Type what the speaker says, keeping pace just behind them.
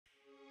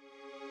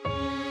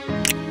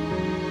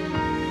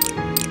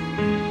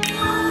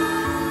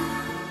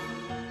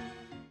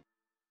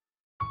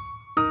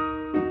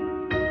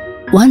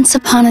Once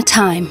upon a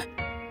time,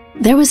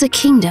 there was a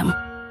kingdom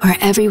where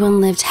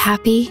everyone lived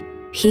happy,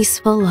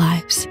 peaceful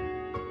lives.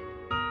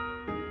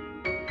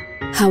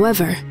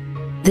 However,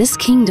 this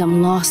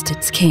kingdom lost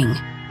its king.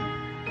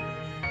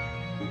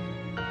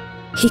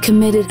 He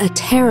committed a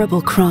terrible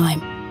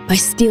crime by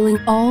stealing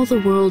all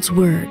the world's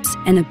words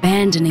and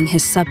abandoning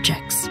his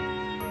subjects.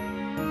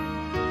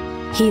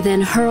 He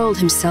then hurled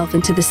himself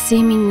into the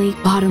seemingly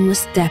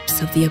bottomless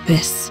depths of the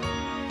abyss.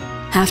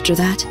 After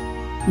that,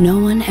 no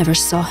one ever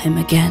saw him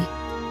again.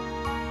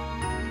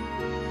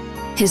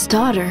 His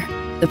daughter,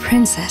 the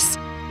princess,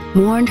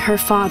 mourned her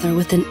father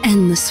with an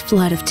endless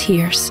flood of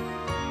tears.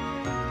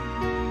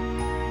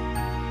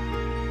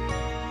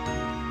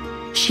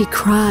 She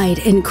cried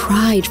and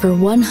cried for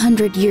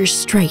 100 years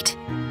straight,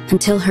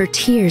 until her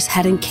tears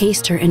had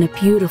encased her in a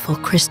beautiful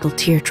crystal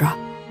teardrop.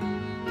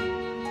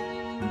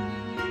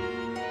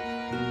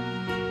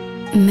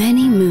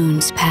 Many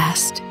moons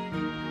passed.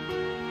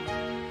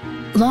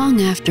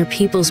 Long after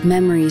people's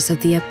memories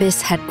of the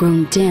abyss had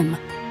grown dim,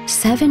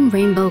 7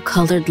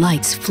 rainbow-colored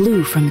lights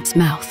flew from its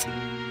mouth.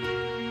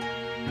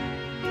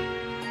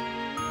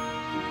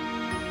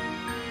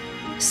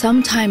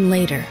 Sometime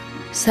later,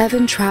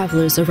 7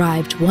 travelers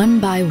arrived one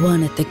by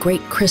one at the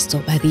great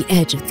crystal by the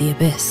edge of the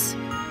abyss.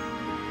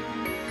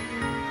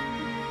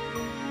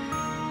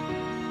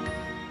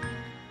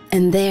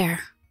 And there,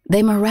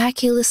 they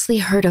miraculously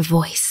heard a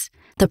voice,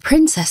 the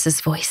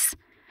princess's voice,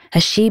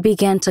 as she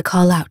began to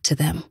call out to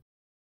them.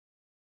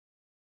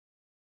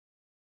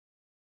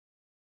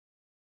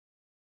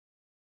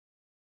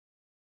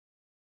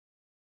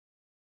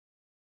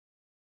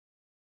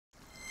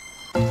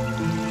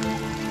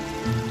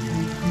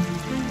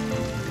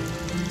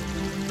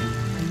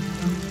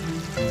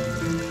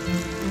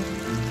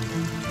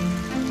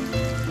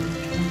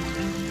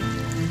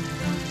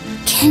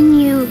 Can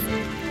you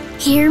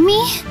hear me?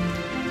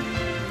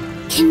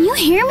 Can you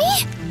hear me?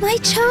 My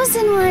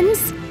chosen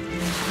ones!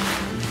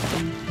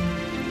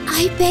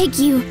 I beg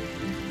you,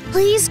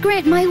 please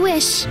grant my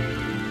wish.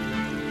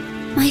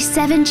 My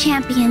 7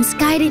 champions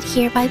guided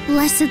here by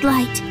blessed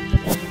light.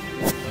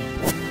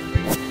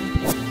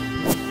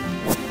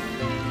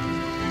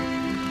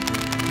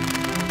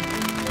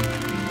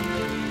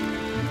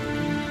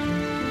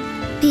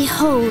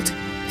 Behold,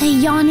 the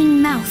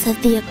yawning mouth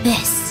of the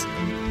abyss.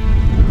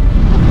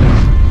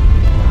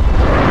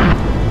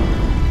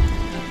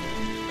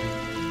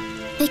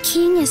 The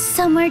king is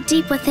somewhere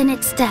deep within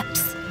its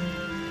depths.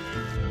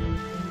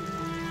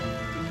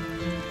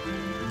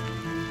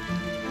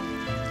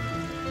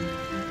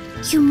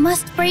 You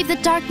must brave the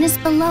darkness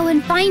below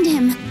and find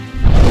him.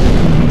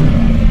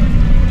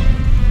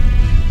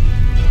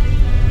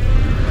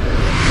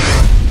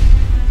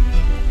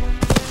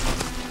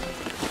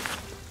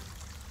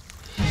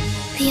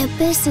 The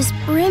abyss is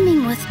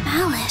brimming with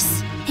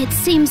malice. It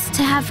seems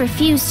to have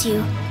refused you.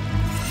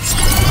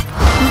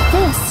 With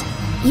this,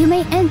 you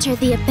may enter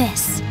the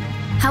abyss.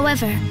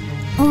 However,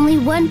 only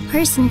one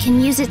person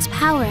can use its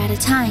power at a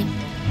time.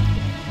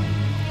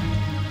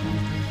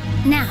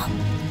 Now,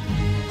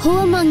 who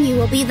among you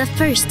will be the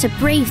first to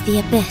brave the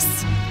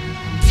abyss?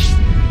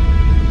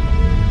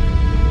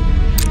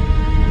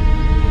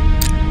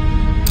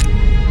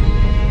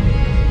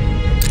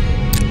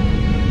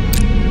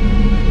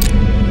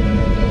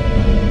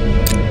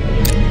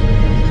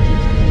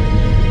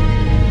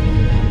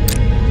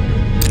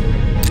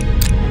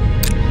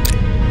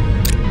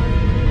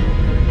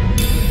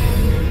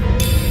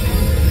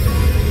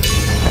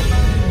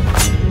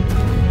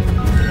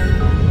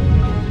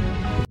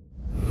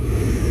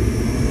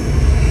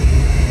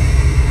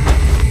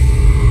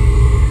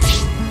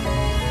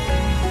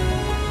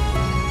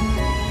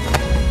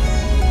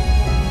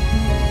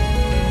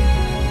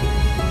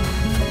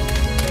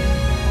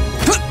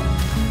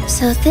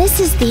 So this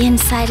is the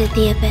inside of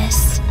the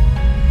abyss.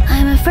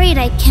 I'm afraid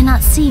I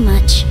cannot see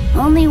much,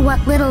 only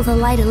what little the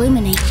light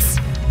illuminates.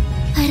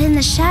 But in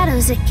the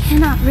shadows it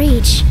cannot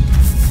reach.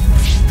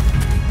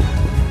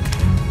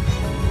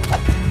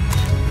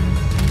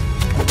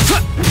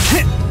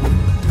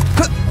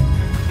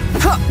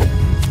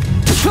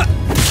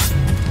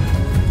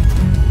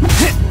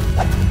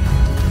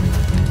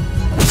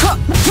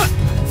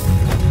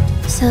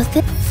 So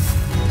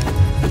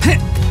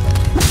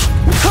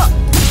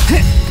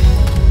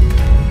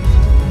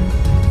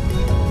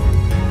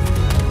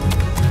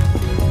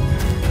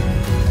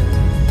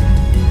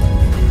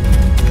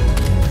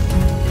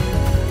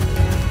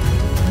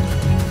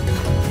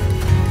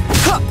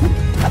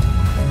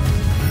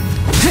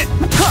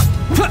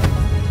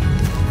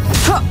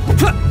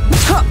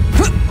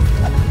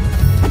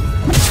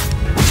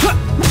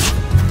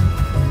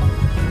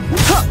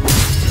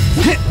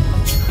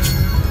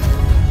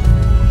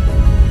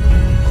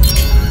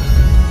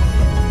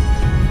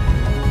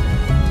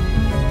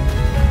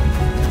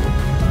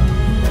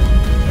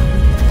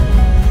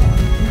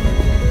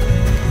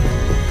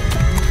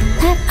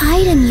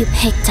item you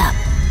picked up.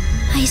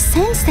 I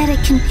sense that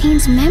it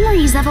contains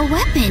memories of a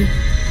weapon.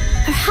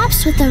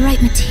 Perhaps with the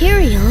right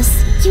materials,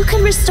 you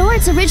could restore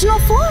its original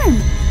form.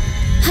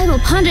 I will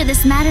ponder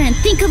this matter and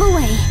think of a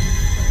way.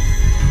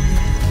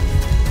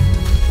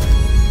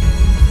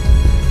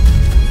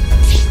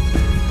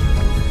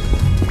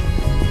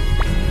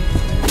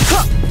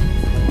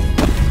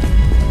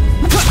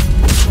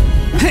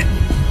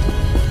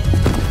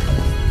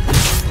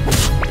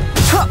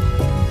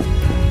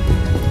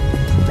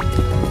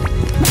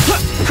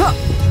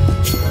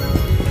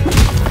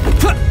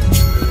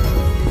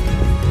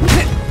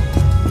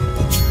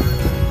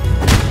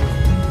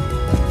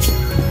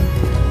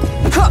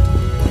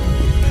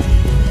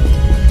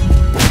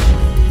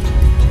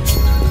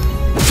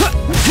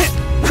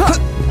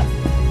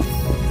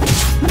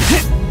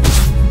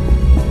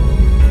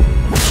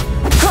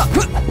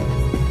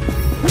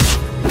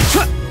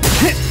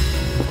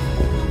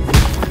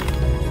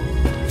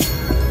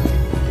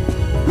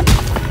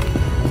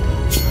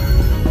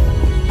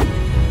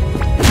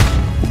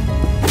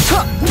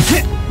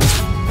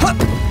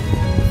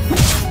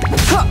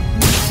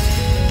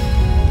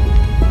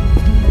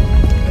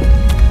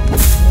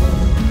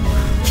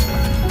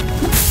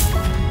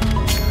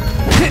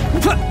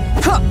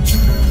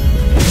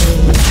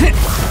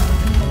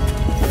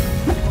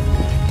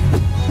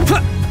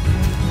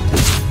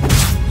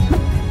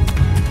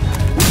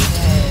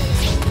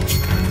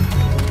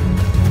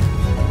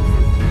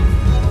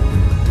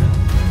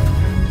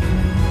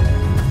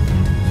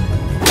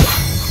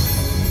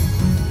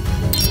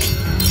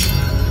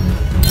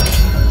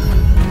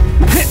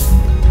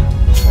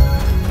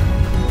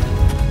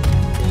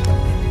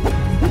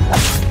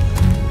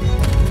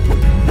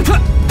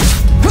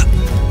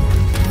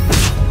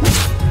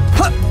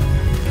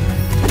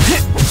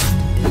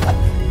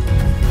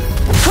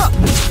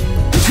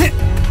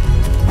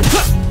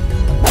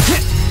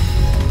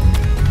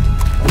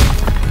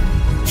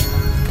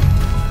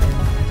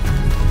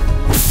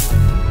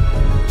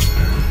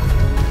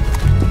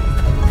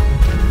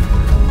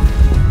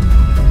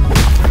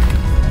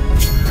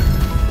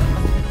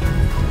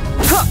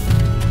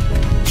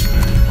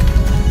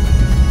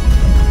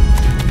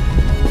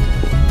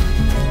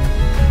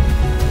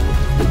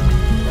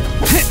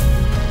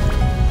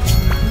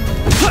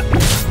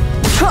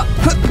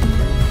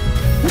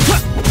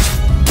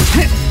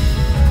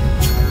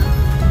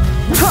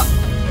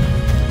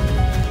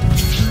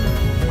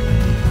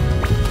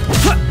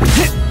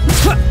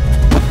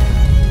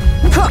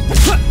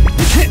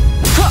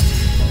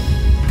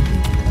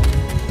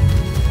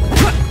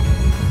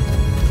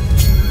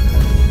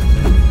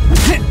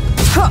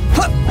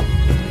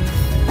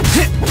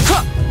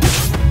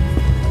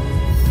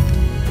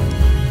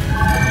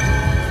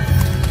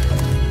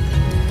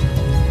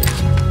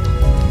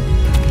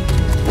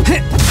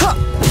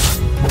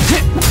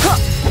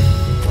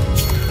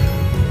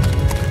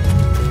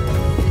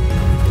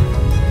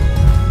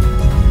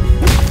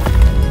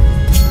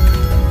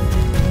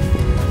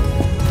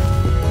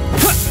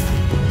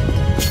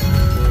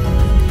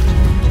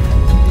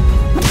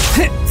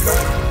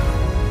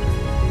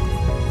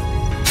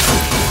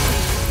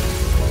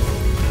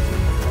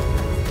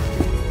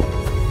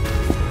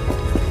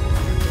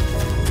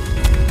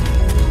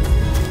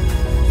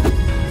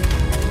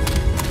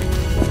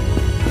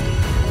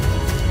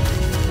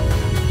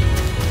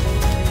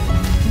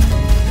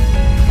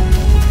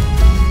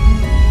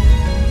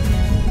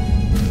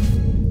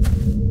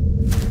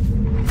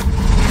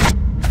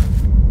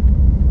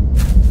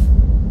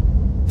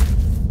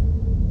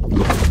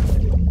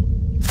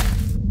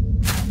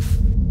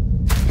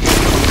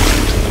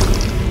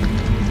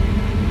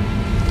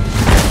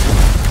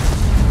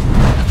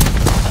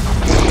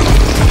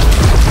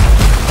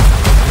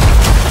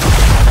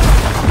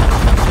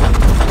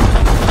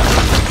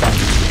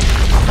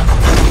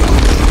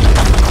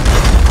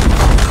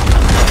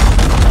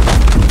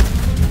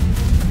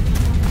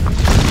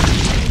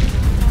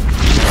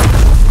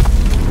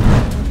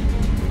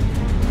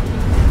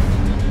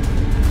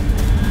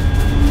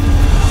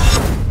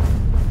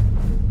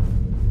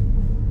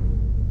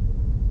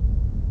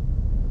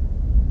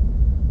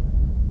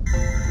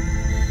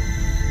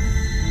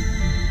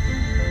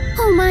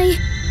 Oh my!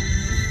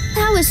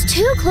 That was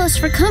too close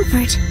for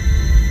comfort.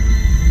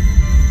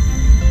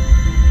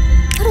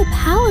 What a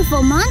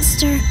powerful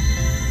monster!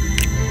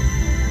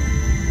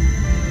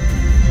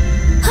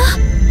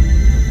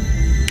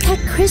 That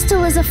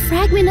crystal is a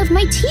fragment of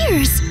my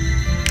tears!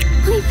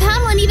 We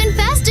found one even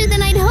faster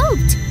than I'd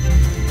hoped!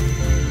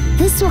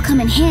 This will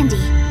come in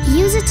handy.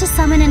 Use it to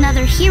summon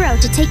another hero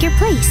to take your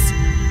place,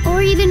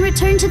 or even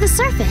return to the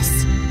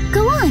surface.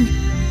 Go on!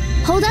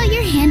 Hold out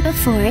your hand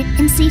before it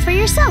and see for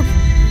yourself.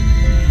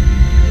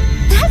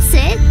 That's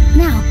it!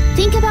 Now,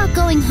 think about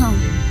going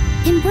home.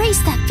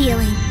 Embrace that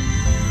feeling.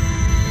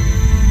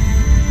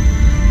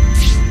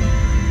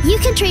 You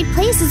can trade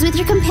places with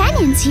your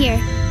companions here.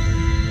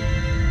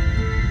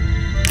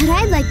 But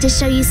I'd like to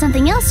show you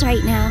something else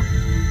right now.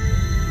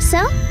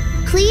 So,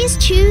 please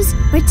choose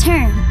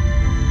Return.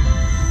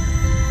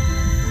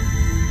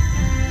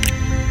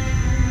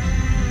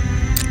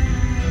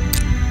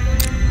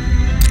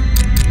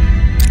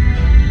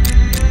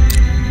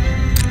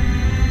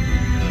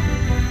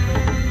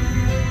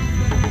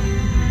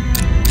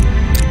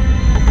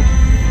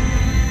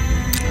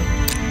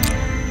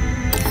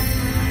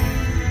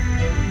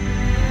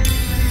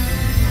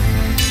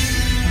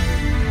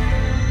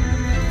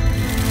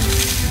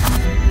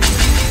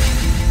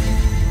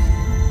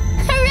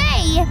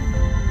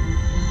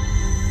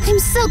 I'm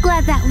so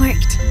glad that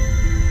worked.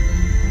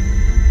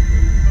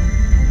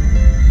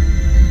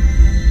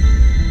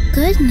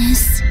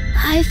 Goodness,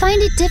 I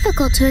find it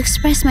difficult to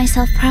express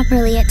myself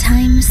properly at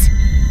times.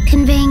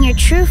 Conveying your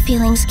true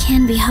feelings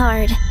can be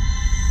hard.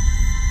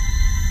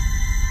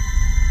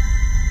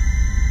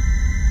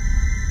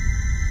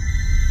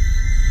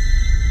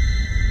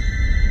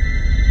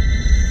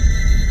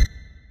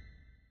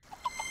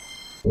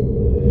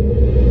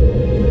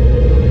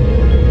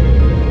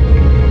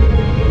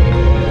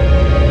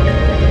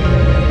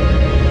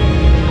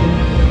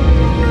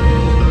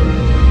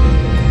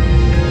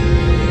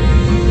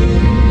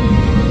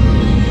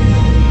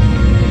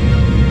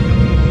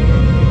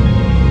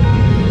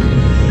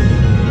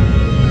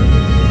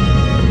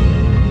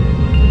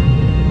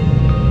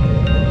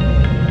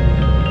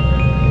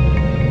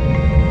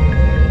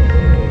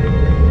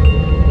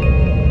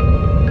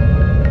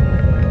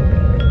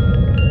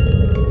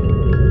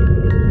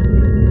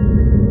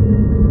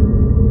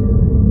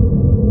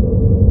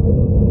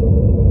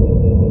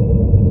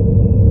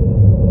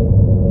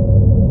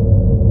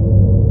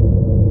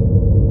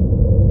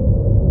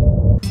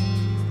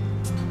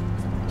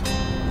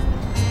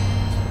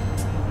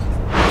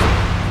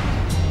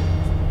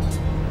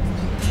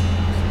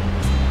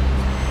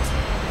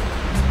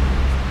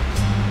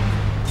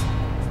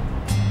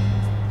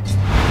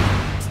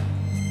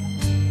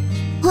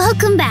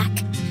 Welcome back.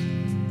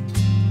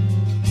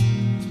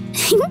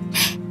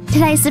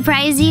 Did I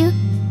surprise you?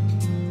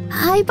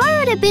 I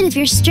borrowed a bit of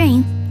your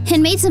strength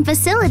and made some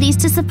facilities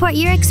to support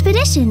your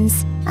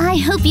expeditions. I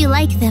hope you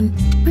like them.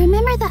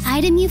 Remember the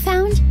item you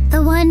found?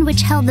 The one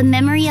which held the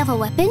memory of a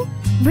weapon?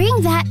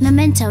 Bring that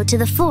memento to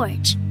the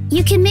forge.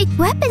 You can make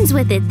weapons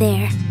with it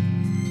there.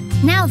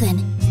 Now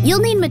then, you'll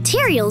need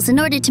materials in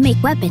order to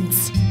make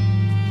weapons.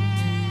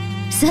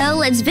 So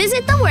let's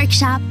visit the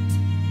workshop.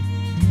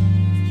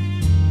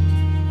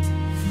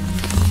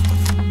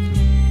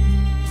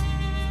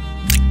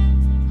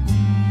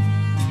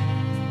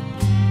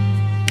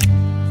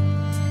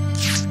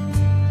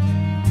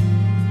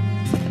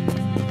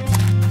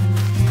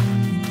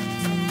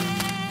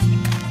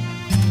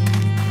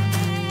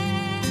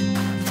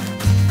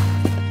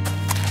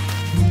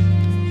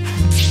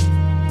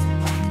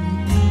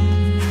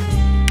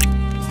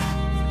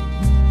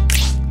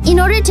 In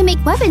order to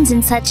make weapons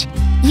and such,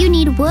 you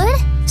need wood,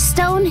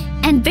 stone,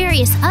 and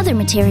various other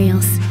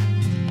materials.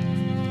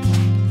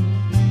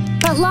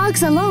 But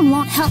logs alone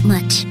won't help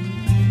much.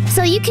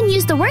 So you can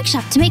use the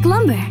workshop to make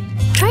lumber.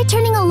 Try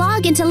turning a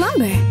log into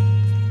lumber.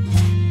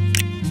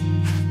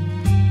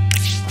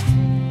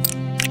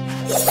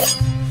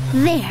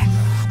 There.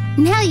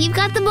 Now you've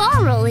got the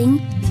ball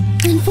rolling.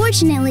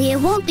 Unfortunately, it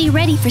won't be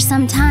ready for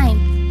some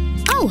time.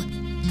 Oh!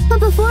 But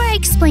before I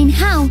explain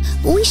how,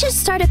 we should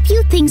start a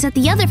few things at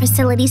the other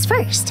facilities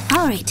first.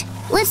 Alright,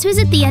 let's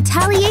visit the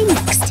atelier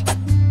next.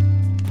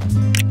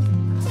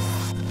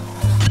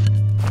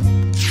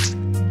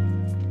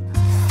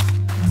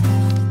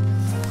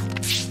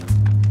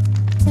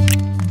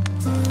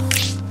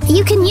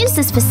 You can use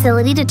this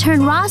facility to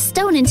turn raw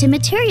stone into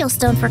material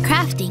stone for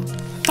crafting.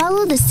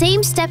 Follow the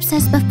same steps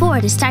as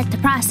before to start the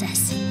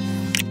process.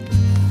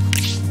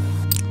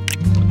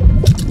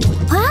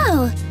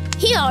 Wow!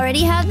 You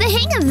already have the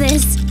hang of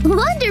this!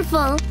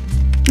 Wonderful!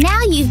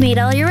 Now you've made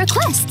all your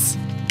requests.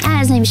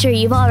 As I'm sure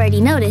you've already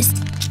noticed,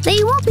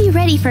 they won't be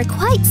ready for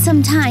quite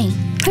some time.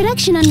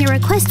 Production on your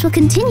request will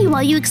continue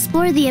while you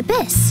explore the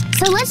abyss.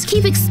 So let's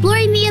keep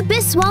exploring the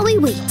abyss while we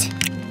wait.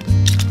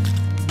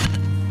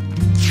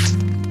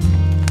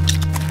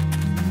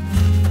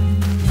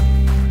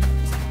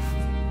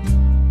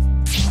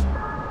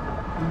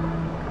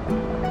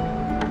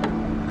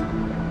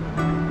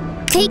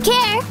 Take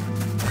care!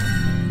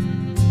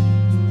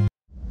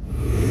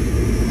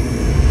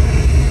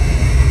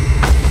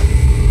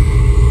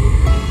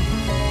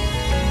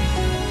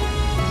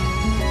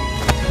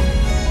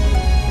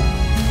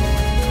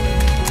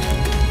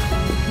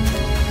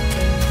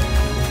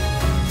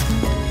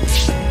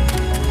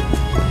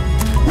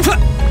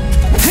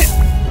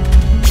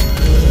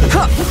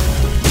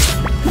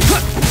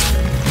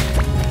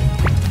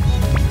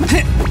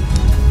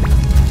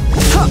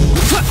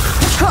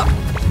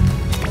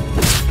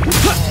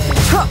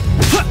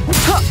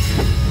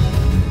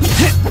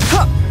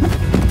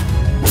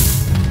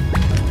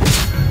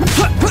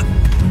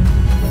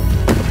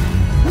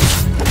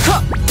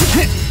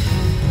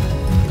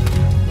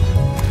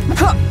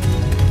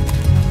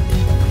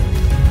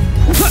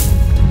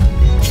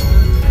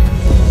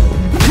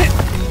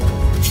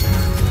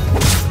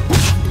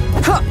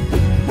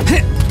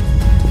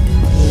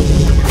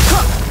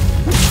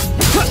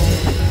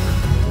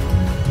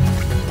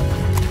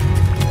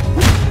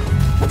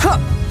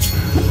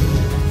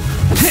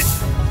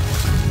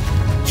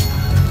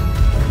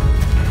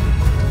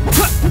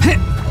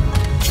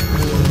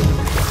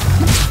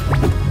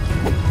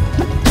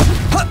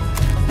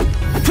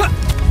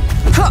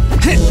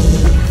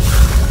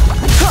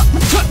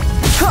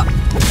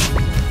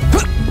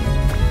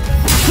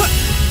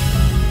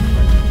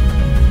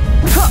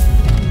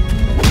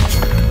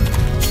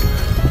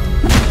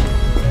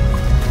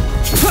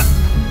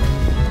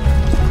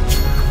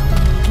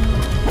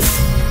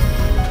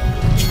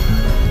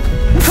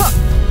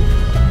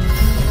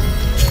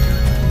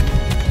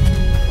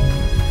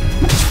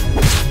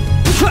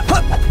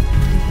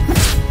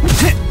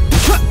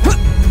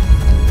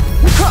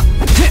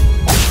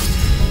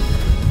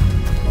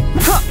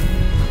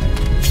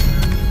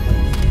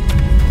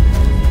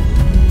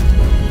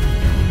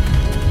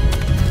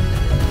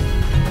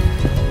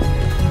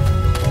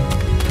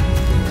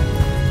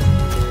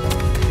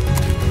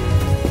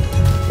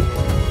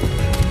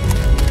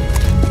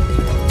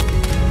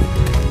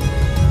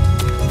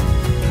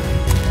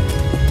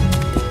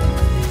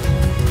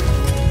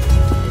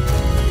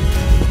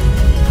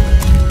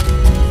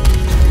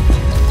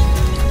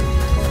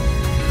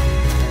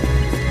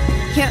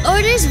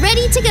 order's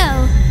ready to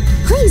go.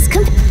 Please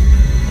come...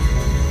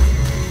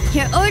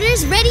 Your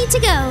order's ready to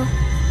go.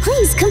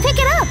 Please come pick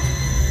it up.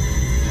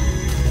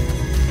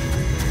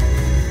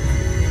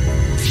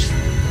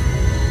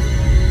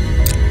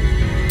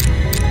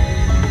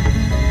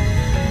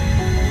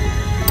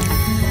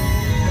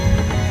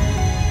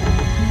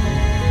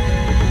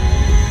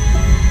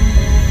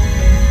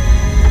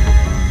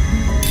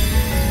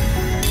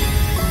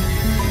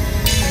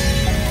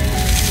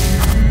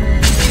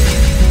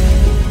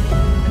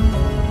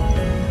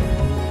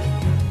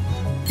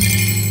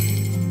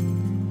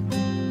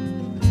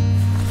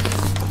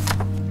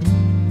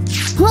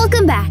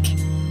 Welcome back.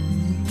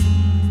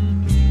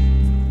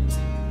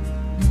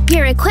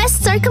 Your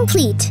requests are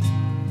complete.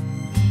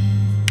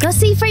 Go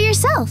see for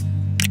yourself.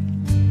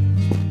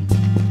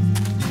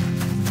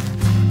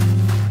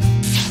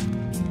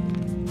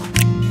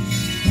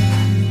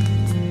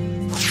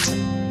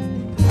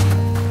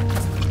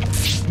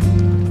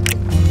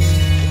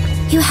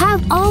 You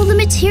have all the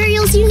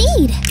materials you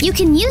need. You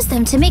can use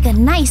them to make a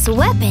nice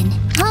weapon.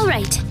 All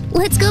right,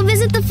 let's go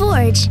visit the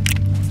forge.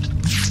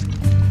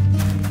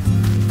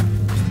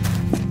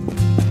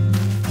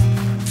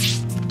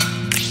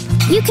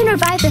 You can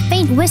revive the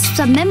faint wisps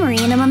of memory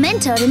in a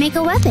memento to make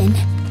a weapon.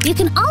 You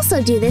can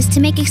also do this to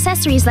make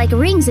accessories like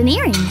rings and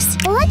earrings.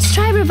 Let's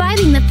try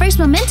reviving the first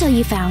memento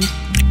you found.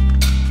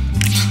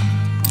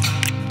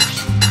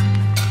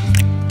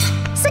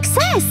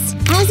 Success!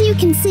 As you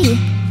can see,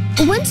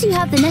 once you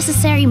have the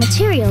necessary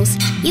materials,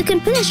 you can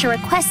finish your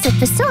requests at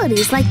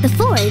facilities like the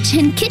forge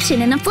and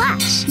kitchen in a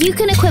flash. You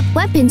can equip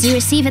weapons you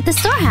receive at the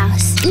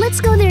storehouse. Let's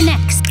go there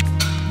next.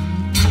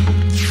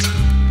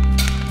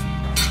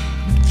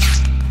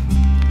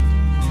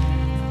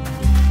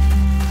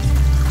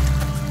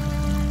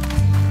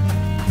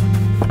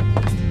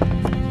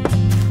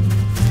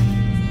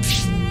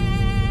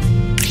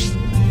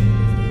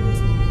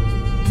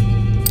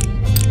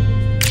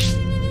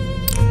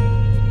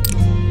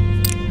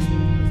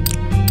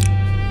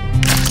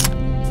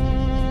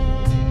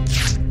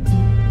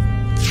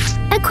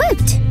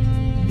 Equipped!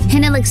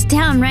 And it looks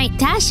downright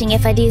dashing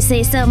if I do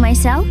say so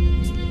myself.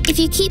 If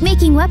you keep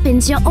making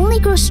weapons, you'll only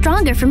grow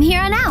stronger from here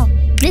on out.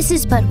 This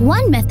is but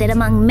one method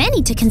among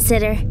many to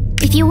consider.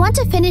 If you want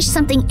to finish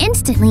something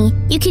instantly,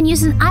 you can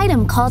use an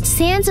item called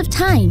Sands of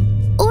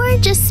Time. Or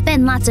just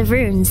spend lots of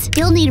runes.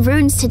 You'll need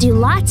runes to do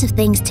lots of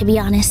things, to be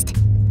honest.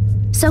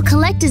 So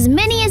collect as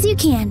many as you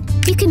can.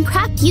 You can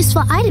craft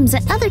useful items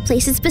at other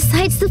places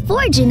besides the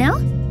forge, you know?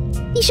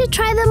 You should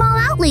try them all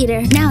out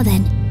later. Now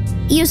then,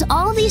 use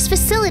all these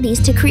facilities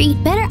to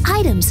create better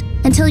items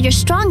until you're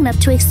strong enough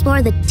to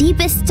explore the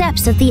deepest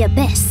depths of the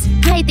abyss.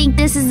 I think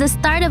this is the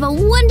start of a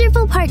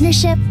wonderful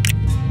partnership.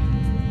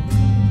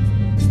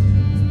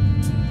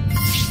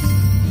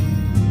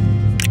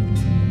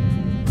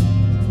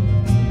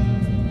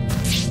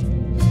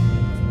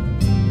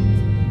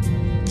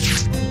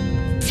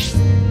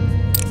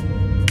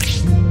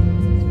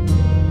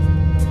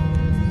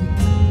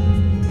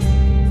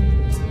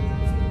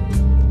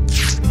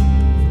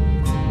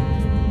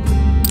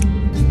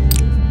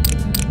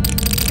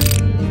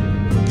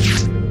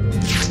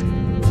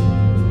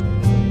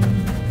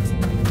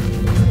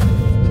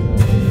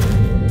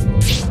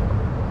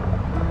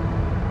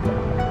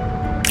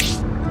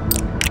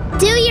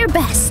 Do your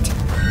best.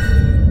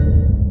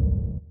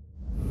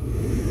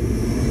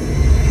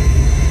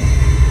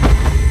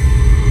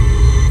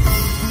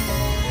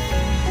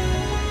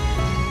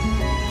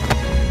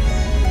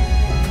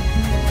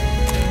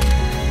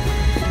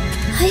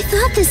 I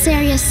thought this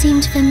area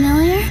seemed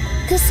familiar.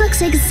 This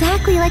looks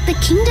exactly like the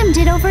kingdom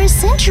did over a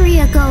century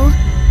ago.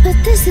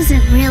 But this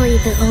isn't really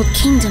the old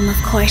kingdom, of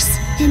course.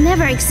 It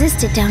never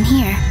existed down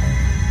here.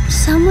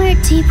 Somewhere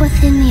deep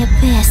within the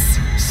abyss,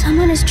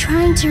 someone is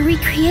trying to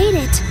recreate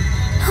it.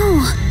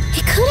 Oh,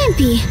 it couldn't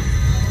be.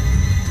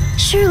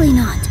 Surely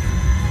not.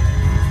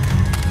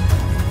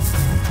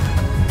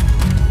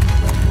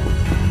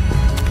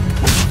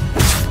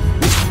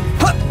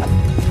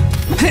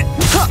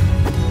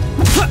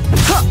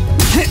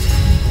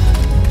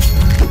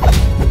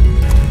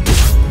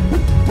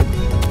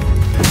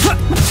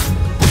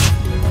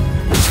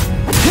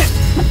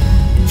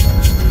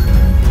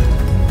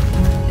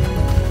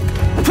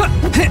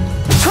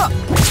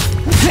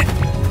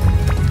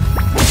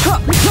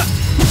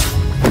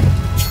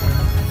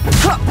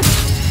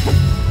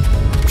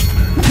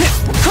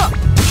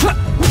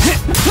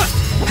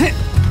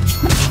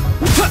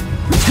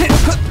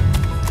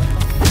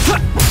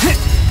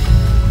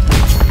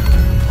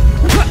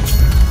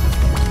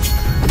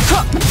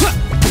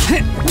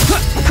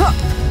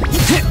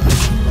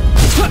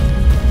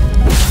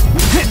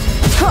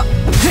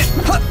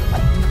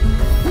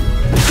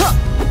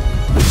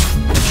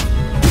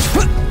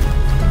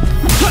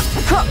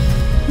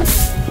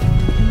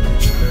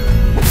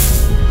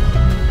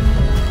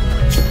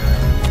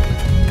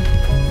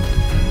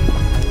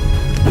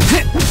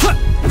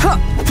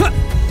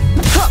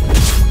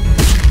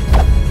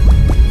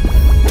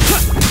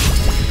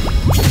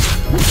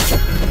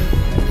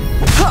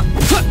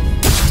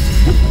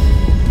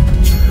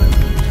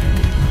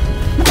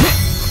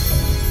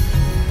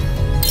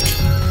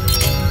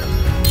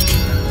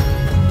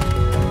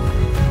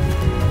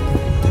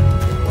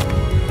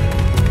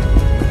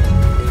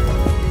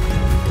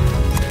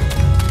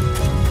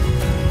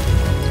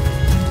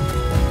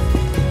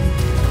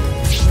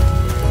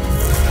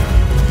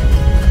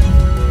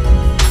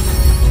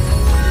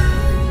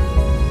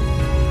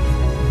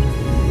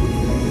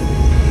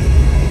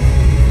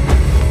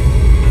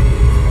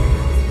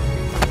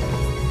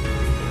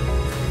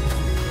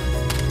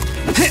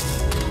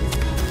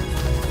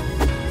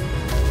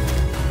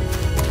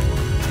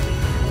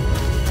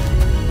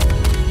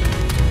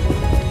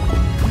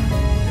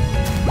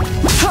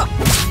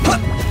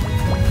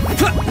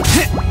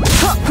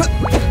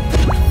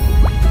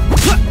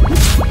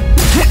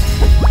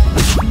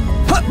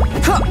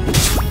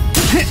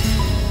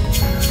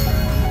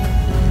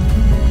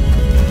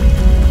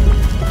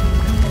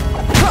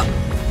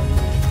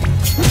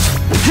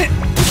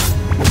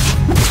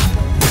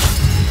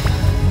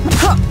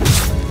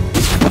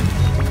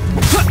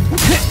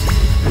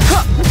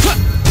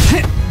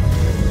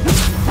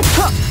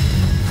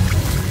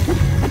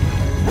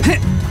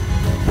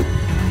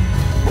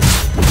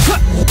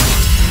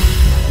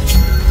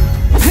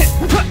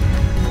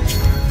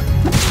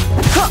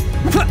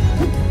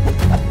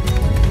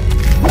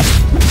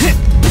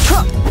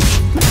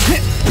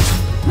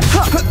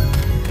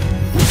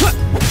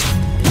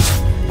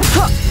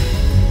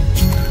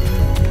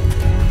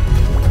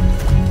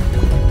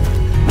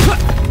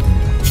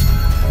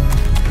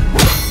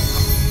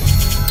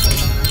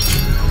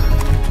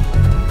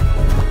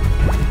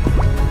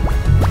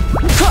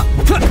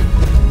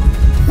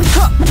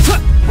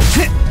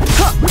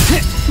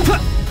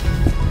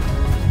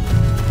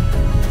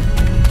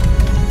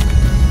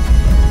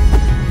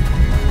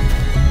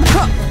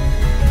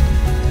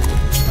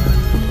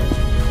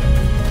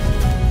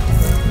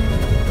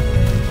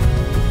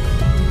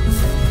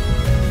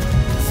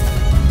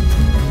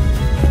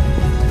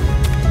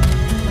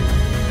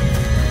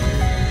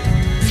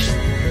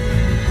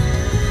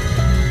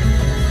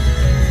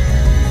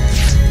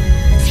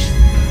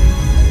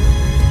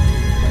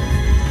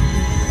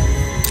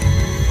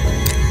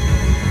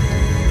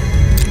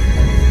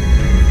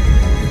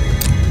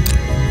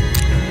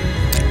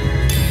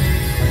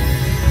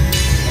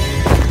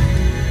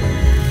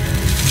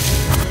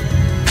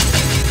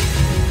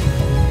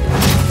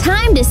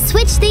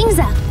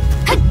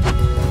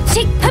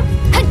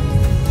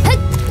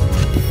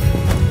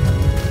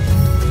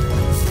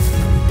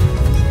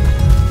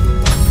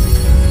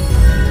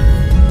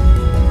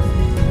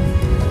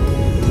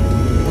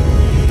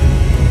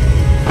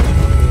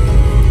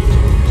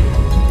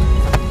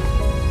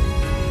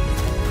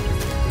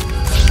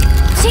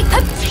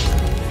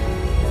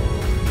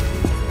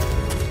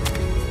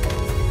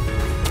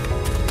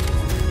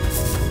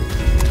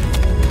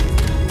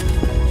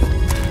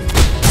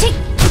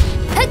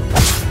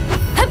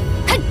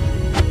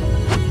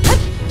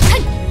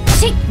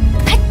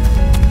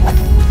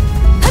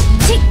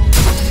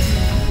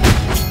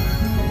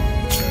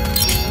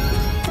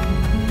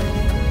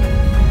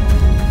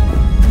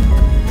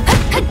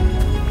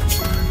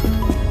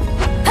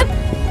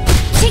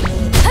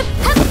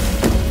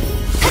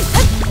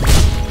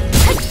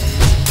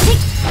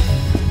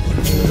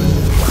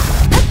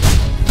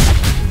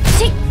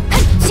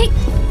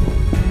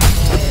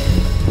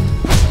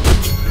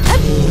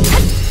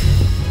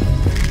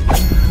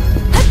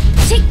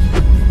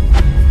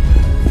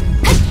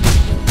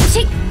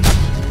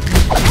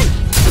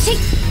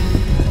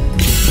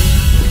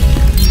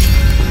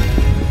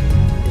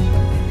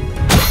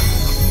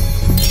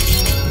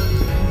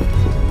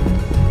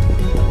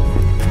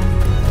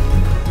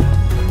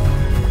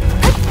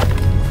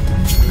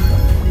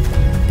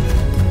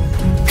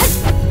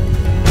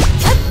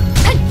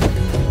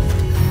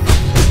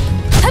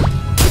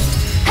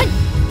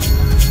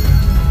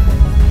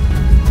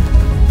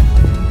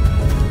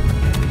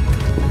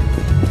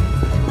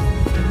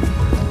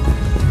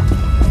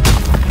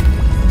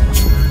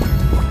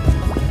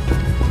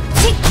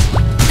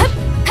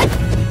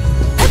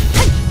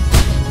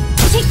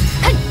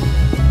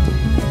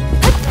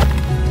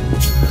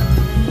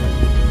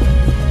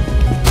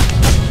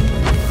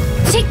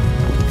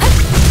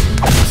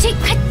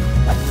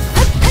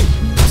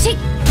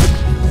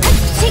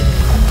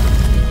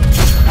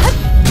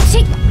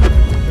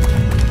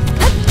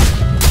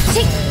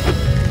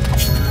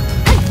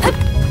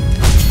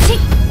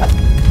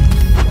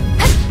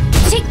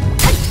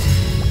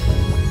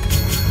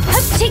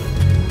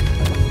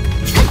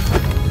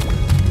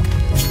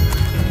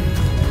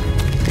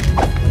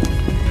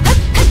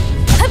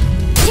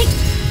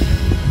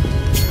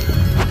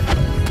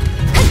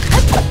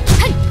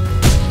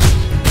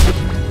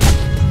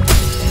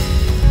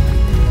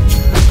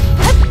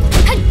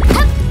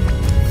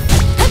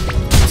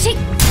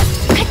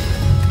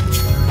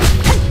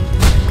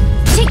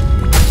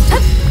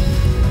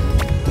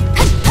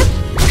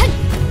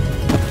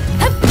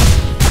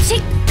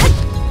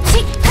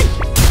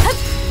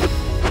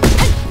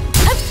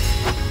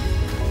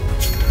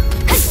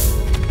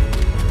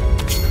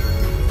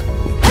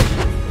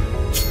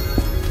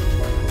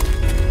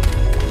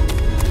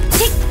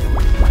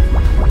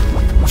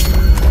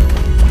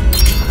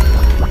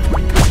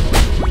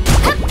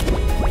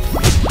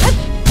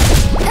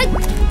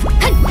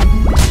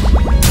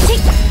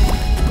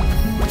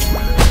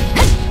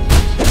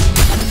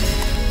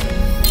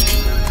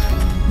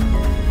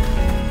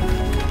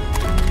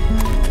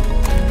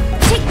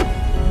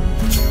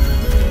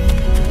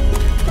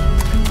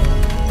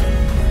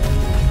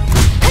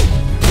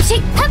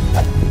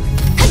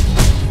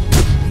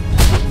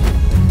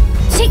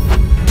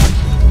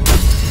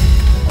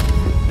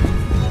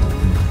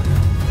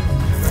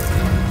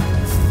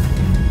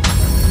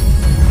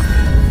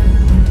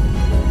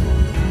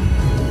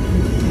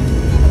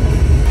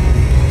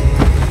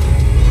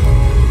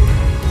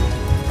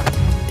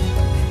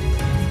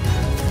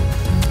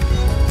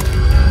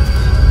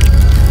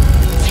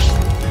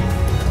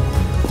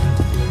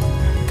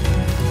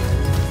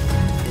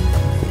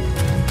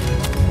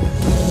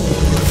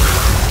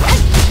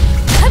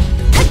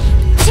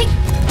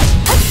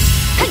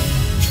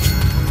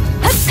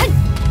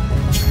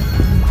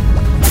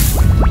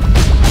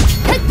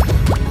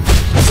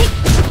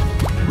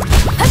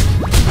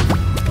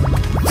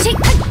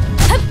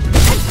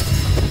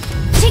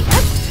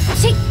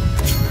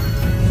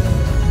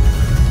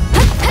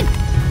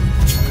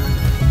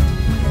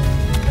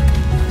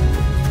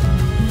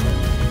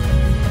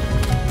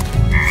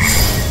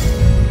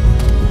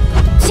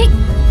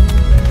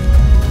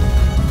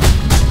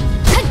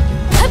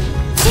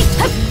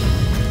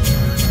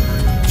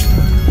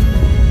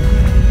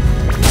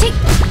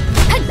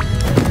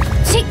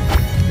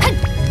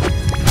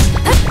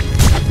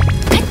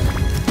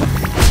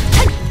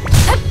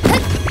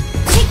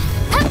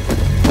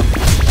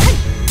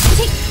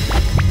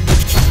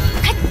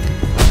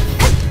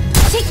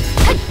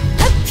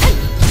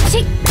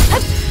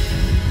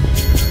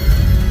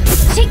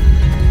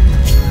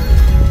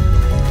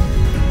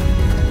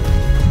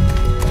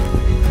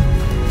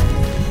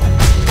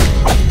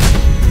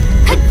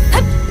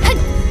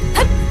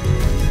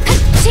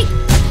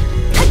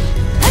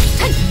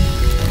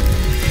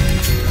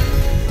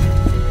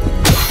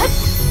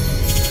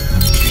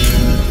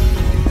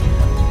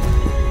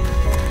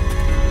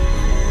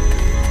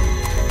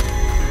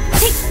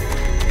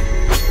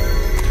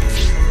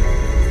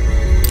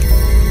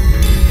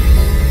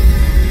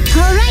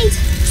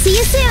 See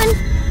you soon!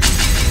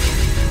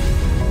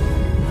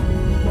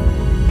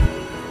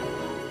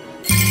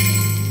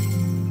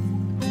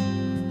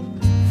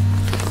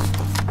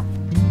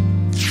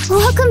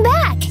 Welcome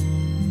back!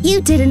 You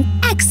did an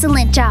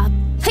excellent job.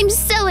 I'm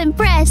so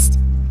impressed.